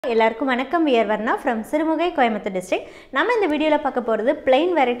எல்லாருக்கும் வணக்கம். we are Varnaa from Sirumugai, Coimbatore district. நம்ம இந்த வீடியோல பார்க்க போறது plain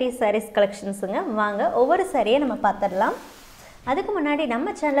varieties sarees collectionsங்க. வாங்க ஒவ்வொரு சாரியை நம்ம பார்த்தறலாம். அதுக்கு முன்னாடி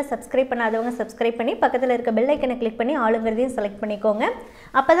நம்ம சேனலை subscribe பண்ணாதவங்க subscribe பண்ணி பக்கத்துல இருக்க bell icon-ஐ click பண்ணி ஆளுங்கறதையும் select பண்ணிக்கோங்க.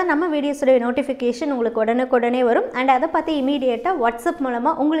 அப்பதான் நம்ம வீடியோஸோட notification உங்களுக்கு உடனே வரும் and அத பார்த்து immediate-ஆ WhatsApp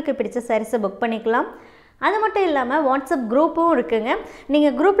மூலமா உங்களுக்கு பிடிச்ச sarees book பண்ணிக்கலாம். அது மட்டும் இல்லாமல் வாட்ஸ்அப் குரூப்பும் இருக்குங்க.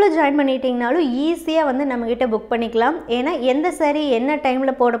 நீங்கள் குரூப்பில் ஜாயின் பண்ணிட்டீங்கனாலும் ஈஸியாக வந்து நம்மக்கிட்ட புக் பண்ணிக்கலாம். ஏன்னா எந்த சாரி என்ன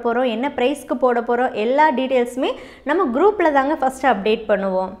டைமில் போட போகிறோம், என்ன ப்ரைஸ்க்கு போட போகிறோம், எல்லா டீட்டெயில்ஸுமே நம்ம குரூப்பில் தாங்க ஃபஸ்ட்டு அப்டேட்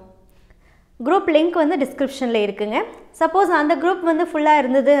பண்ணுவோம். குரூப் லிங்க் வந்து டிஸ்கிரிப்ஷனில் இருக்குங்க. சப்போஸ் அந்த குரூப் வந்து ஃபுல்லாக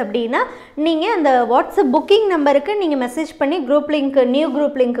இருந்தது அப்படின்னா நீங்கள் அந்த வாட்ஸ்அப் புக்கிங் நம்பருக்கு நீங்கள் மெசேஜ் பண்ணி group link new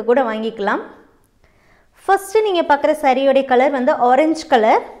group link கூட வாங்கிக்கலாம். ஃபஸ்ட்டு நீங்கள் பார்க்குற சாரியோடைய கலர் வந்து orange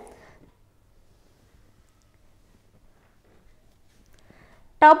colour.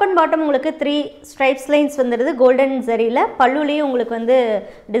 Top and bottom உங்களுக்கு 3 ஸ்ட்ரைப்ஸ் லைன்ஸ் வந்துடுது கோல்டன் ஜரியில். பல்லுலேயும் உங்களுக்கு வந்து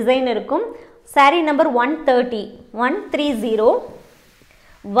டிசைன் இருக்கும். சாரீ நம்பர் 130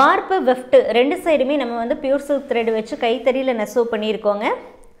 வார்ப்பு வெஃப்ட் ரெண்டு சைடுமே நம்ம வந்து பியூர் சில்க் த்ரெட் வச்சு கைத்தறியில் நெசவு பண்ணியிருக்கோங்க.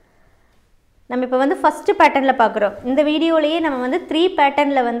 நம்ம இப்போ வந்து ஃபஸ்ட்டு பேட்டர்னில் பார்க்குறோம். இந்த வீடியோலேயே நம்ம வந்து 3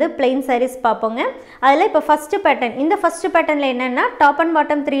 பேட்டர்னில் வந்து பிளெயின் சாரீஸ் பார்ப்போங்க. அதில் இப்போ ஃபஸ்ட்டு பேட்டர்ன், இந்த ஃபஸ்ட்டு பேட்டர்னில் என்னென்னா டாப் அண்ட்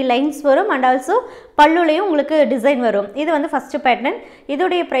பாட்டம் 3 லைன்ஸ் வரும் அண்ட் ஆல்சோ பல்லுலேயும் உங்களுக்கு டிசைன் வரும். இது வந்து ஃபஸ்ட்டு பேட்டர்ன்.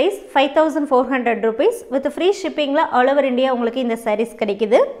 இதோடைய price 5400 rupees with free ஷிப்பிங்கில் all over India உங்களுக்கு இந்த சாரீஸ்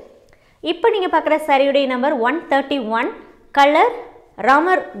கிடைக்குது. இப்போ நீங்கள் பார்க்குற சாரியுடைய number 131, colour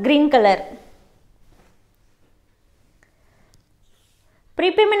Ramar green colour.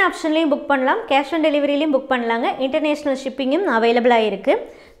 Prepayment ஆப்ஷன்லையும் book பண்ணலாம், கேஷ் ஆன் டெலிவரிலையும் புக் பண்ணலாங்க. இன்டர்நேஷ்னல் ஷிப்பிங்கும் அவைலபிளாக இருக்குது.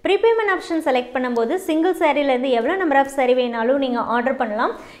 ப்ரீபேமெண்ட் ஆப்ஷன் செலக்ட் பண்ணும்போது சிங்கிள் சாரிலேருந்து எவ்வளோ நம்பர் ஆஃப் சாரி வேணாலும் நீங்கள் ஆர்டர்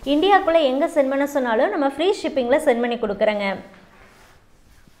பண்ணலாம். இந்தியாவுக்குள்ளே எங்கே சென்ட் பண்ண சொன்னாலும் நம்ம ஃப்ரீ ஷிப்பிங்கில் சென்ட் பண்ணி கொடுக்குறேங்க.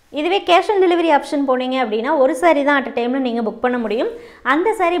 இதுவே கேஷ் ஆன் டெலிவரி ஆப்ஷன் போனீங்க அப்படின்னா ஒரு சாரி தான் அட் டைமில் நீங்கள் புக் பண்ண முடியும்.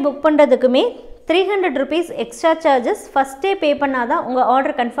 அந்த sorry book பண்ணுறதுக்குமே 300 rupees extra charges ஃபஸ்ட்டே பே பண்ணால் தான் உங்கள்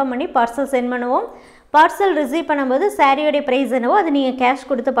ஆர்டர் கன்ஃபார்ம் பண்ணி பார்சல் சென்ட் பண்ணுவோம். பார்சல் ரிசீவ் பண்ணும்போது சாரியோடைய ப்ரைஸ் என்னவோ அது நீங்கள் கேஷ்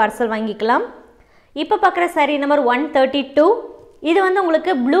கொடுத்து பார்சல் வாங்கிக்கலாம். இப்போ பார்க்குற சாரி நம்பர் 132. இது வந்து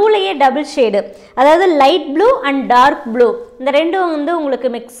உங்களுக்கு ப்ளூலேயே டபுள் ஷேடு, அதாவது light blue and dark blue இந்த ரெண்டும் வந்து உங்களுக்கு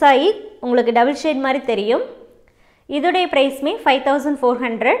மிக்ஸ் ஆகி உங்களுக்கு டபுள் ஷேட் மாதிரி தெரியும். இதோடைய ப்ரைஸ்மே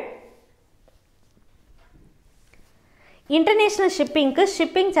 5400. இன்டர்நேஷ்னல் ஷிப்பிங்க்கு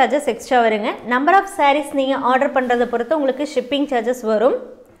ஷிப்பிங் சார்ஜஸ் எக்ஸ்ட்ரா வருங்க. நம்பர் ஆஃப் சாரீஸ் நீங்கள் ஆர்டர் பண்ணுறதை பொறுத்து உங்களுக்கு ஷிப்பிங் சார்ஜஸ் வரும்.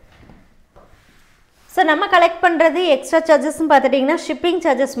 ஸோ நம்ம கலெக்ட் பண்ணுறது எக்ஸ்ட்ரா சார்ஜஸ்ன்னு பார்த்துட்டிங்கன்னா ஷிப்பிங்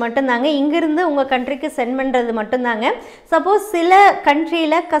சார்ஜஸ் மட்டும்தாங்க. இங்கேருந்து உங்கள் கண்ட்ரிக்கு சென்ட் பண்ணுறது மட்டும்தாங்க. சப்போஸ் சில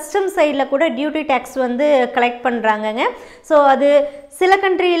கண்ட்ரியில் கஸ்டம் சைடில் கூட டியூட்டி டேக்ஸ் வந்து கலெக்ட் பண்ணுறாங்கங்க. ஸோ அது சில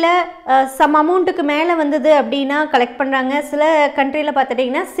கண்ட்ரியில் சம் அமௌண்ட்டுக்கு மேலே வந்தது அப்படின்னா கலெக்ட் பண்ணுறாங்க. சில கண்ட்ரியில்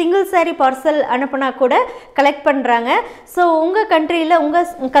பார்த்துட்டிங்கன்னா சிங்கிள் சாரி பார்சல் அனுப்புனா கூட கலெக்ட் பண்ணுறாங்க. ஸோ உங்கள் கண்ட்ரியில்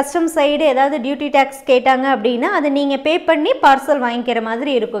உங்கள் கஸ்டம் சைடு ஏதாவது டியூட்டி டேக்ஸ் கேட்டாங்க அப்படின்னா அது நீங்கள் பே பண்ணி பார்சல் வாங்கிக்கிற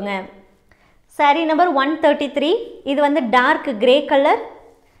மாதிரி இருக்குங்க. சாரீ நம்பர் 133. இது வந்து டார்க் கிரே கலர்.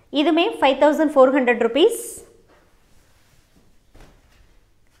 இதுமே 5400 rupees.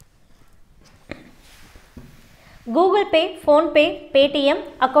 Google Pay, PhonePe, Paytm,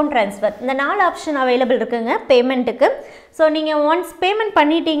 account transfer இந்த 4 ஆப்ஷன் அவைலபிள் இருக்குங்க பேமெண்ட்டுக்கு. ஸோ நீங்கள் ஒன்ஸ் பேமெண்ட்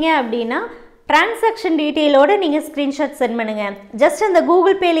பண்ணிட்டீங்க அப்படின்னா டிரான்சாக்ஷன் டீட்டெயிலோடு நீங்கள் ஸ்க்ரீன்ஷாட் சென்ட் பண்ணுங்கள். ஜஸ்ட் அந்த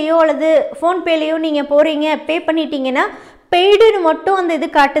கூகுள் பேலேயோ அல்லது ஃபோன்பேலேயோ நீங்கள் போகிறீங்க பே பண்ணிட்டீங்கன்னா பெய்டுன்னு மட்டும் அந்த இது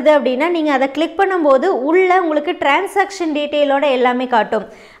காட்டுது அப்படின்னா நீங்கள் அதை கிளிக் பண்ணும்போது உள்ளே உங்களுக்கு டிரான்சாக்ஷன் டீட்டெயிலோட எல்லாமே காட்டும்.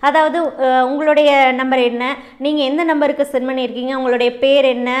 அதாவது உங்களுடைய நம்பர் என்ன, நீங்கள் எந்த நம்பருக்கு சென்ட் பண்ணியிருக்கீங்க, உங்களுடைய பேர்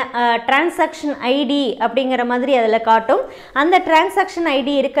என்ன, டிரான்சாக்ஷன் ஐடி அப்படிங்கிற மாதிரி அதில் காட்டும். அந்த டிரான்சாக்ஷன்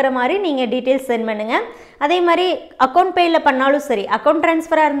ஐடி இருக்கிற மாதிரி நீங்கள் டீட்டெயில்ஸ் சென்ட் பண்ணுங்கள். அதே மாதிரி அக்கௌண்ட் பேயில் பண்ணாலும் சரி, அக்கௌண்ட்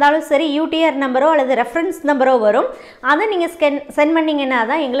ட்ரான்ஸ்ஃபராக இருந்தாலும் சரி, யூடிஆர் நம்பரோ அல்லது ரெஃபரன்ஸ் நம்பரோ வரும். அதை நீங்கள் சென்ட் பண்ணிங்கன்னா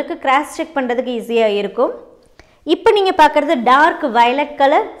தான் எங்களுக்கு கிராஸ் செக் பண்ணுறதுக்கு ஈஸியாக இருக்கும். இப்போ நீங்கள் பார்க்குறது dark violet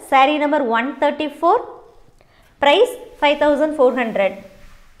colour. Sari number 134, price 5400.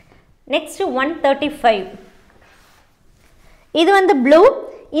 Next 135. இது வந்து ப்ளூ.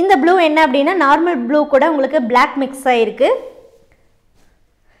 இந்த ப்ளூ என்ன அப்படின்னா நார்மல் ப்ளூ கூட உங்களுக்கு பிளாக் மிக்ஸ் ஆகிருக்கு.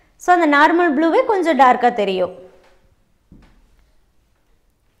 ஸோ அந்த நார்மல் ப்ளூவே கொஞ்சம் டார்க்காக தெரியும்.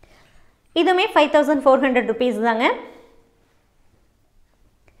 இதுவுமே 5400 rupees தாங்க.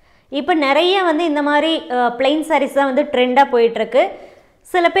 இப்போ நிறைய வந்து இந்த மாதிரி பிளெயின் சாரீஸ் தான் வந்து ட்ரெண்டாக போயிட்டுருக்கு.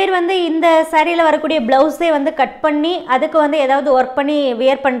 சில பேர் வந்து இந்த சாரியில் வரக்கூடிய ப்ளவுஸே வந்து கட் பண்ணி அதுக்கு வந்து ஏதாவது ஒர்க் பண்ணி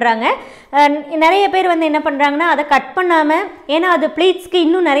வியர் பண்ணுறாங்க. நிறைய பேர் வந்து என்ன பண்ணுறாங்கன்னா அதை கட் பண்ணாமல், ஏன்னா அது ப்ளீட்ஸ்க்கு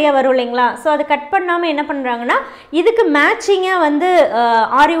இன்னும் நிறைய வரும் இல்லைங்களா, ஸோ அதை கட் பண்ணாமல் என்ன பண்ணுறாங்கன்னா இதுக்கு மேட்சிங்காக வந்து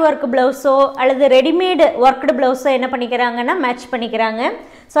ஆரி ஒர்க் ப்ளவுஸோ அல்லது ரெடிமேடு ஒர்க்டு ப்ளவுஸோ என்ன பண்ணிக்கிறாங்கன்னா மேட்ச் பண்ணிக்கிறாங்க.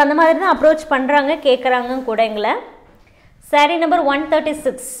 ஸோ அந்த மாதிரி தான் அப்ரோச் பண்ணுறாங்க, கேட்குறாங்க கூட எங்களை. saree number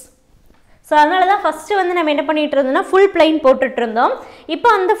 136. ஸோ அதனால தான் ஃபஸ்ட்டு வந்து நம்ம என்ன பண்ணிகிட்டு இருந்தோம்னா ஃபுல் பிளைன் போட்டுட்டு இருந்தோம். இப்போ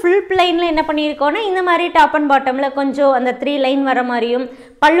அந்த ஃபுல் பிளைனில் என்ன பண்ணியிருக்கோன்னா இந்த மாதிரி டாப் அண்ட் பாட்டமில் கொஞ்சம் அந்த 3 லைன் வர மாதிரியும்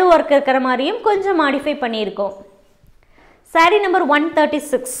பல்லு ஒர்க் இருக்கிற மாதிரியும் கொஞ்சம் மாடிஃபை பண்ணியிருக்கோம். saree number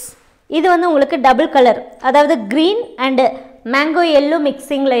 136. இது வந்து உங்களுக்கு டபுள் கலர், அதாவது க்ரீன் அண்டு மேங்கோ எல்லோ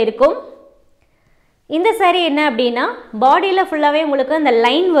மிக்சிங்கில் இருக்கும். இந்த saree என்ன அப்படின்னா பாடியில் ஃபுல்லாகவே உங்களுக்கு அந்த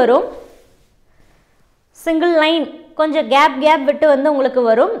லைன் வரும், சிங்கிள் லைன் கொஞ்சம் கேப் விட்டு வந்து உங்களுக்கு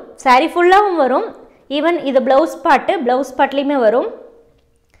வரும். saree ஃபுல்லாகவும் வரும். ஈவன் இது ப்ளவுஸ் பார்ட்லேயுமே வரும்.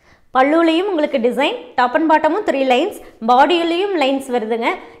 பல்லுலையும் உங்களுக்கு design, top and பாட்டமும் 3 lines, பாடியிலையும் lines வருதுங்க.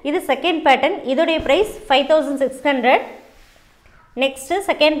 இது செகண்ட் பேட்டர்ன். இதோடைய price 5600. Next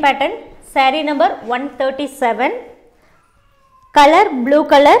second pattern saree number 137. Colour blue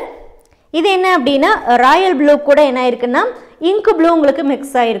colour. இது என்ன அப்படின்னா ராயல் ப்ளூ கூட என்ன இருக்குன்னா இங்கு ப்ளூ உங்களுக்கு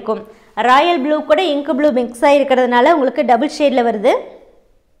மிக்ஸ் ஆகிருக்கும். ராயல் ப்ளூ கூட இங்கு ப்ளூ மிக்ஸ் ஆகிருக்கிறதுனால உங்களுக்கு டபுள் ஷேடில் வருது.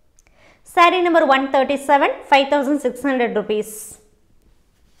 saree number 137, 5600 rupees.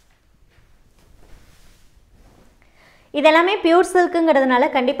 இதெல்லாமே பியூர் சில்க்குங்கிறதுனால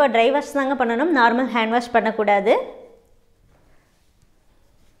கண்டிப்பாக ட்ரை வாஷ் தாங்க பண்ணணும், நார்மல் ஹேண்ட் வாஷ் பண்ணக்கூடாது.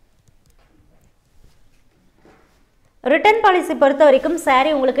 ரிட்டர்ன் பாலிசி பொறுத்த வரைக்கும்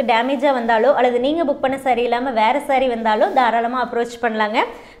saree உங்களுக்கு டேமேஜாக வந்தாலோ அல்லது நீங்கள் புக் பண்ண saree இல்லாமல் வேறு saree வந்தாலோ தாராளமாக அப்ரோச் பண்ணலாங்க.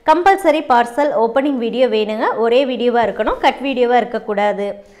 கம்பல்சரி பார்சல் ஓப்பனிங் வீடியோ வேணுங்க, ஒரே வீடியோவாக இருக்கணும், கட் வீடியோவாக இருக்கக்கூடாது.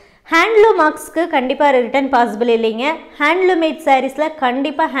 ஹேண்ட்லூம் மார்க்ஸ்க்கு கண்டிப்பாக ரிட்டர்ன் பாசிபிள் இல்லைங்க. ஹேண்ட்லூம் மேட் சாரீஸில்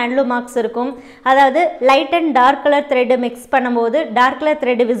கண்டிப்பாக ஹேண்ட்லூம் மார்க்ஸ் இருக்கும். அதாவது light and dark colour thread mix பண்ணும்போது dark colour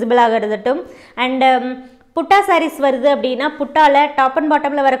thread visible ஆகிறதுட்டும் and புட்டா சாரீஸ் வருது அப்படின்னா புட்டாவில் டாப் அண்ட்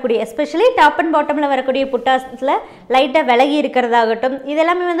பாட்டமில் வரக்கூடிய எஸ்பெஷலி டாப் அண்ட் பாட்டமில் வரக்கூடிய புட்டாஸில் லைட்டாக விலகி இருக்கிறதாகட்டும்,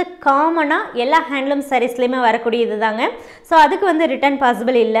 இதெல்லாமே வந்து காமனாக எல்லா ஹேண்ட்லூம் சாரீஸ்லேயுமே வரக்கூடியது தாங்க. ஸோ அதுக்கு வந்து ரிட்டர்ன்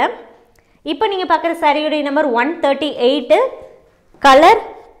பாசிபிள் இல்லை. இப்போ நீங்கள் பார்க்குற சாரியுடைய நம்பர் 138. கலர்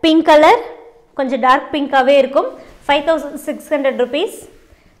பிங்க் கலர், கொஞ்சம் டார்க் பிங்காகவே இருக்கும். 5600 rupees.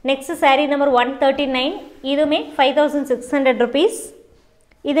 Next saree number 139. இதுவுமே 5600 rupees.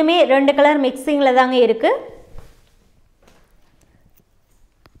 இதுவுமே 2 கலர் மிக்சிங்கில் தாங்க இருக்குது.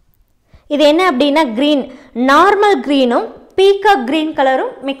 இது என்ன அப்படின்னா க்ரீன், நார்மல் க்ரீனும் பீகாக் க்ரீன்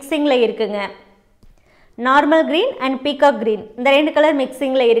கலரும் மிக்சிங்கில் இருக்குங்க. Normal green and peacock green இந்த 2 கலர்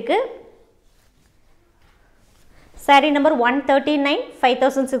மிக்சிங்கில் இருக்குது. saree number 139,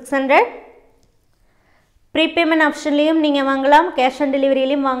 5600. ப்ரீபேமெண்ட் ஆப்ஷன்லேயும் நீங்கள் வாங்கலாம், கேஷ் ஆன்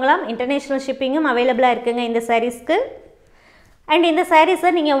டெலிவரியிலையும் வாங்கலாம், இன்டர்நேஷ்னல் ஷிப்பிங்கும் அவைலபிளாக இருக்குங்க இந்த சாரீஸ்க்கு. அண்ட் இந்த சாரீஸை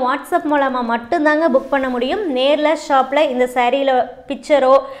நீங்கள் வாட்ஸ்அப் மூலமாக மட்டும்தாங்க புக் பண்ண முடியும். நேரில் ஷாப்பில் இந்த சாரியில்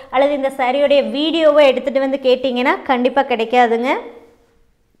பிக்சரோ அல்லது இந்த சாரியோடைய வீடியோவோ எடுத்துகிட்டு வந்து கேட்டிங்கன்னா கண்டிப்பாக கிடைக்காதுங்க.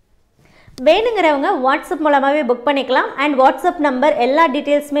 வேணுங்கிறவங்க வாட்ஸ்அப் மூலமாகவே புக் பண்ணிக்கலாம். அண்ட் வாட்ஸ்அப் நம்பர் எல்லா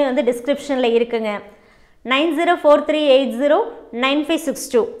டீட்டெயில்ஸுமே வந்து டிஸ்கிரிப்ஷனில் இருக்குங்க.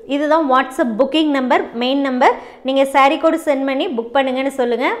 9043809562 இதுதான் WhatsApp booking number, main number. நீங்கள் சாரீ கோடு சென்ட் பண்ணி புக் பண்ணுங்கன்னு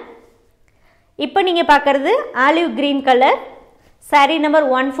சொல்லுங்கள். இப்போ நீங்கள் பார்க்குறது olive green colour, saree number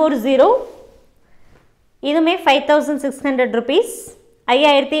 140. இதுவுமே 5600 rupees.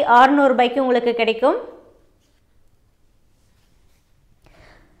 5600 ரூபாய்க்கு உங்களுக்கு கிடைக்கும்.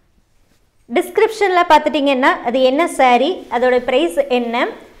 டிஸ்கிரிப்ஷனில் பார்த்துட்டிங்கன்னா அது என்ன saree, அதோட ப்ரைஸ் என்ன,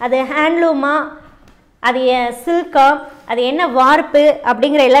 அது ஹேண்ட்லூமா, அது சில்கா, அது என்ன வார்ப்பு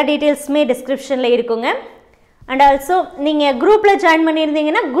அப்படிங்கிற எல்லா டீட்டெயில்ஸுமே டிஸ்கிரிப்ஷனில் இருக்குங்க. அண்ட் ஆல்சோ நீங்கள் குரூப்பில் ஜாயின்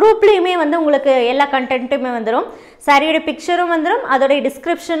பண்ணியிருந்தீங்கன்னா குரூப்லேயுமே வந்து உங்களுக்கு எல்லா கண்டென்ட்டுமே வந்துடும். சாரியோட பிக்சரும் வந்துடும், அதோடைய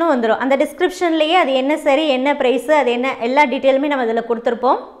டிஸ்கிரிப்ஷனும் வந்துடும். அந்த டிஸ்கிரிப்ஷன்லேயே அது என்ன சாரி, என்ன ப்ரைஸு, அது என்ன எல்லா டீட்டெயிலுமே நம்ம அதில்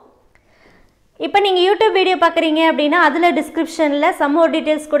கொடுத்துருப்போம். இப்போ நீங்கள் யூடியூப் வீடியோ பார்க்குறீங்க அப்படின்னா அதில் டிஸ்கிரிப்ஷனில் சம் மோர்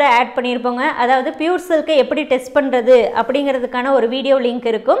டீட்டெயில்ஸ் கூட ஆட் பண்ணியிருப்போங்க. அதாவது பியூர் சில்கை எப்படி டெஸ்ட் பண்ணுறது அப்படிங்கிறதுக்கான ஒரு வீடியோ லிங்க்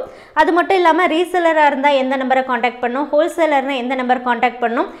இருக்கும். அது மட்டும் இல்லாமல் ரீசெலராக இருந்தால் எந்த நம்பரை காண்டாக்ட் பண்ணணும், ஹோல்சேலர்னால் எந்த நம்பர் காண்டாக்ட்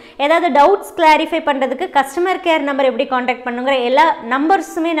பண்ணணும், ஏதாவது டவுட்ஸ் கிளாரிஃபை பண்ணுறதுக்கு கஸ்டமர் கேர் நம்பர் எப்படி காண்டாக்ட் பண்ணுங்கிற எல்லா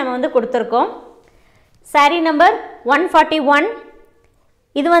நம்பர்ஸுமே நம்ம வந்து கொடுத்துருக்கோம். saree number 141.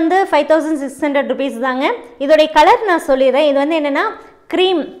 இது வந்து 5600 rupees தாங்க. இதோடைய கலர் நான் சொல்லிடுறேன். இது வந்து என்னென்னா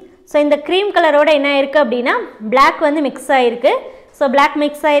க்ரீம். ஸோ இந்த க்ரீம் கலரோட என்ன இருக்குது அப்படின்னா பிளாக் வந்து மிக்ஸ் ஆகிருக்கு. ஸோ பிளாக்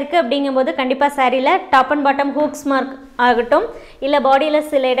மிக்ஸ் ஆகிருக்கு அப்படிங்கும்போது கண்டிப்பாக சாரியில் top and bottom hooks mark ஆகட்டும், இல்லை பாடியில்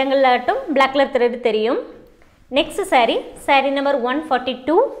சில இடங்களில் ஆகட்டும் பிளாக் கலர் த்ரெட் தெரியும். Next saree number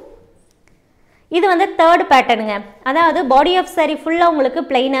 142. இது வந்து தேர்ட் பேட்டர்னுங்க. அதாவது பாடி ஆஃப் saree ஃபுல்லாக உங்களுக்கு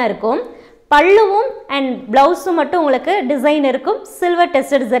பிளைனாக இருக்கும். பல்லுவும் அண்ட் ப்ளவுஸும் மட்டும் உங்களுக்கு டிசைன் இருக்கும், சில்வர்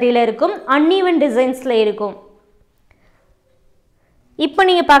டெஸ்டட் சரியில் இருக்கும், அன்ஈவன் டிசைன்ஸில் இருக்கும். இப்போ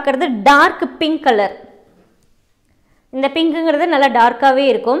நீங்கள் பார்க்குறது டார்க் பிங்க் கலர். இந்த பிங்க்குங்கிறது நல்லா டார்க்காகவே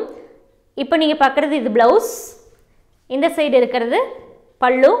இருக்கும். இப்போ நீங்கள் பார்க்குறது இது ப்ளவுஸ், இந்த சைடு இருக்கிறது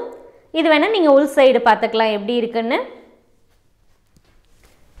பல்லு. இது வேணால் நீங்கள் உள் சைடு பார்த்துக்கலாம் எப்படி இருக்குன்னு.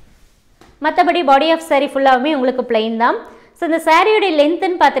 மற்றபடி பாடி ஆஃப் சாரீ ஃபுல்லாகவே உங்களுக்கு பிளெயின் தான். ஸோ இந்த சாரியோடைய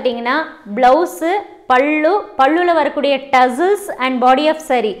லென்த்துன்னு பார்த்துட்டிங்கன்னா ப்ளவுஸு, பல்லுவில் வரக்கூடிய tassels and body of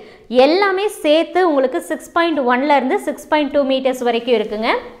sari எல்லாமே சேர்த்து உங்களுக்கு 6.1லேருந்து 6.2 மீட்டர்ஸ் வரைக்கும் இருக்குங்க.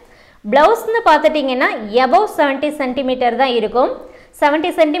 ப்ளவுஸ்ன்னு பார்த்துட்டிங்கன்னா எபவ் 70 சென்டிமீட்டர் தான் இருக்கும்.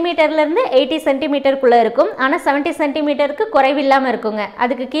 70 சென்டிமீட்டர்லேருந்து 80 சென்டிமீட்டருக்குள்ளே இருக்கும். ஆனால் 70 சென்டிமீட்டருக்கு குறைவில்லாமல் இருக்குங்க,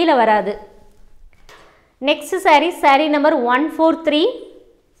 அதுக்கு கீழே வராது. Next sari number 143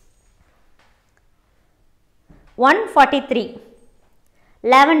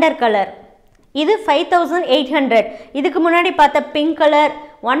 lavender colour. இது 5800. இதுக்கு முன்னாடி பார்த்த பிங்க் கலர்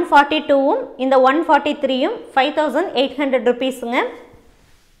 142ம் இந்த 143ம் 5800 ருபீஸுங்க.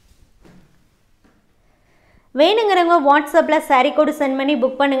 வேணுங்கிறவங்க வாட்ஸ்அப்பில் சாரீ கோடு சென்ட் பண்ணி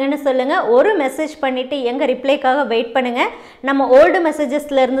புக் பண்ணுங்கன்னு சொல்லுங்கள். ஒரு மெசேஜ் பண்ணிவிட்டு எங்கள் ரிப்ளைக்காக வெயிட் பண்ணுங்கள். நம்ம ஓல்டு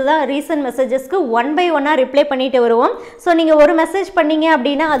மெசேஜஸ்லேருந்து தான் ரீசன்ட் மெசேஜஸ்க்கு 1 by 1 ரிப்ளை பண்ணிட்டு வருவோம். ஸோ நீங்கள் ஒரு மெசேஜ் பண்ணிங்க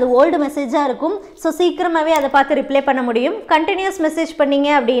அப்படின்னா அது ஓல்டு மெசேஜாக இருக்கும். ஸோ சீக்கிரமாகவே அதை பார்த்து ரிப்ளை பண்ண முடியும். கண்டினியூஸ் மெசேஜ் பண்ணிங்க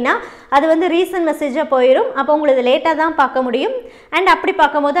அப்படின்னா அது வந்து ரீசன்ட் மெசேஜாக போயிடும். அப்போ உங்களுக்கு லேட்டாக தான் பார்க்க முடியும். அண்ட் அப்படி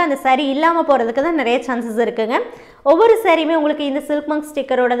பார்க்கும்போது அந்த சாரீ இல்லாமல் போகிறதுக்கு தான் நிறைய சான்சஸ் இருக்குங்க. ஒவ்வொரு சாரியுமே உங்களுக்கு இந்த சில்க் மார்க்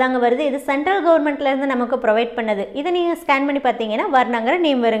ஸ்டிக்கரோட தாங்க வருது. இது சென்ட்ரல் கவர்மெண்ட்லேருந்து நமக்கு ப்ரொவைட் பண்ணது. இதை நீங்கள் ஸ்கேன் பண்ணி பார்த்தீங்கன்னா வர்ணாங்கிற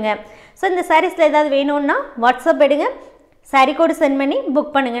நேம் வருங்க. ஸோ இந்த சாரீஸில் ஏதாவது வேணும்னா வாட்ஸ்அப் எடுங்க, சாரீ கோடு சென்ட் பண்ணி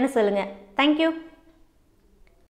புக் பண்ணுங்கன்னு சொல்லுங்கள். தேங்க்யூ.